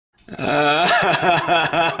I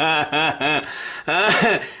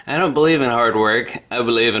don't believe in hard work. I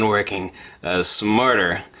believe in working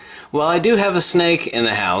smarter. Well, I do have a snake in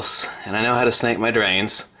the house, and I know how to snake my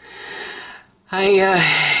drains.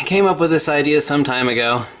 I came up with this idea some time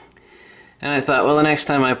ago, and I thought, well, the next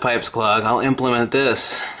time my pipes clog, I'll implement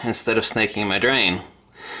this instead of snaking my drain.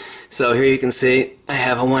 So here you can see I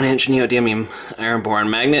have a 1-inch neodymium iron boron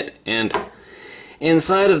magnet, and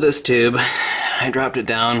inside of this tube, I dropped it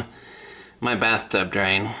down my bathtub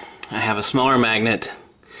drain. I have a smaller magnet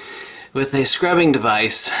with a scrubbing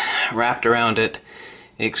device wrapped around it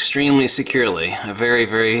extremely securely. A very,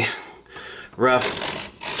 very rough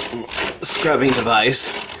scrubbing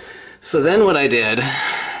device. So then what I did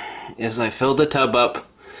is I filled the tub up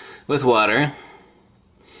with water,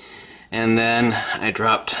 and then I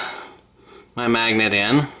dropped my magnet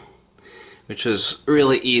in, which was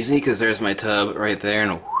really easy because there's my tub right there,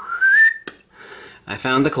 and I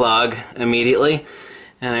found the clog immediately,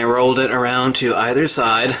 and I rolled it around to either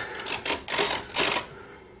side,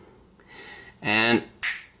 and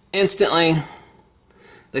instantly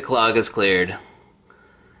the clog is cleared.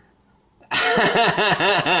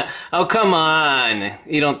 Oh, come on!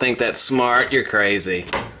 You don't think that's smart? You're crazy.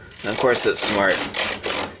 Of course it's smart.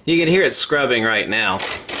 You can hear it scrubbing right now.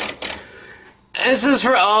 This is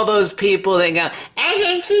for all those people that go, I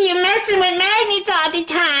can see you messing with magnets all the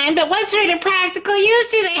time, but what sort of practical use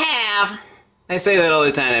do they have? They say that all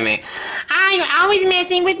the time to me. I'm always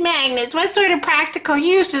messing with magnets. What sort of practical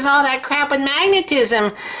use is all that crap with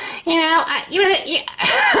magnetism? You know,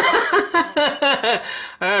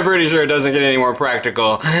 I'm pretty sure it doesn't get any more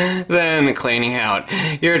practical than cleaning out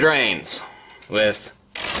your drains with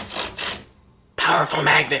powerful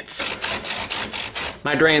magnets.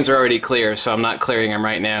 My drains are already clear, so I'm not clearing them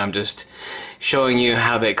right now. I'm just showing you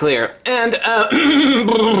how they clear. And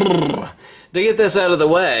to get this out of the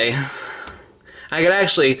way, I could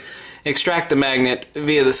actually extract the magnet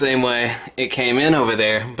via the same way it came in over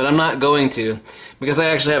there, but I'm not going to, because I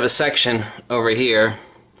actually have a section over here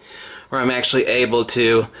where I'm actually able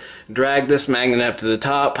to drag this magnet up to the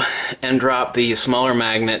top and drop the smaller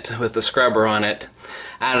magnet with the scrubber on it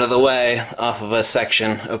out of the way off of a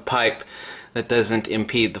section of pipe that doesn't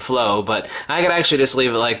impede the flow. But I could actually just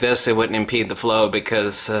leave it like this. It wouldn't impede the flow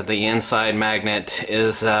because the inside magnet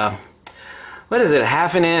is what is it,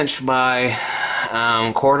 1/2 inch by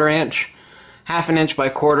 1/4 inch? 1/2 inch by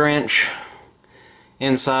 1/4 inch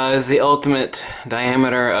in size. The ultimate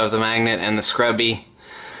diameter of the magnet and the scrubby,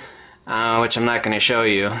 which I'm not going to show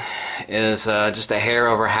you, is just a hair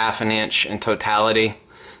over 1/2 inch in totality.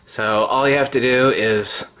 So all you have to do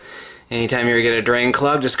is, anytime you get a drain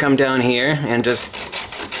clog, just come down here and just...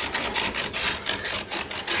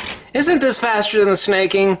 Isn't this faster than the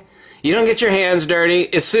snaking? You don't get your hands dirty,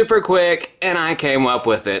 it's super quick, and I came up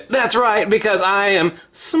with it. That's right, because I am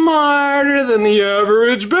smarter than the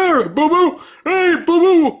average bear. Boo-boo! Hey,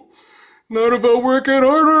 boo-boo! Not about working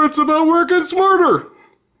harder, it's about working smarter!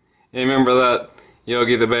 You remember that,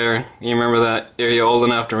 Yogi the Bear? You remember that? Are you old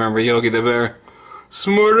enough to remember Yogi the Bear?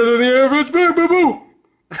 Smarter than the average bear, boo-boo!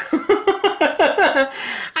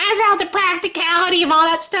 That's all the practicality of all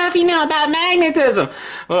that stuff you know about magnetism.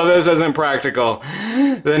 Well, this isn't practical.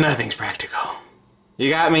 Then nothing's practical. You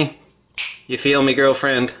got me? You feel me,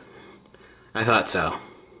 girlfriend? I thought so.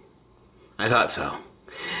 I thought so.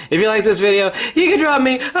 If you like this video, you can drop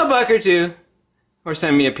me a buck or two, or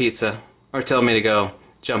send me a pizza, or tell me to go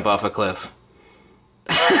jump off a cliff.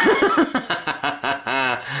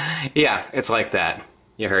 Yeah, it's like that.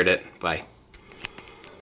 You heard it. Bye.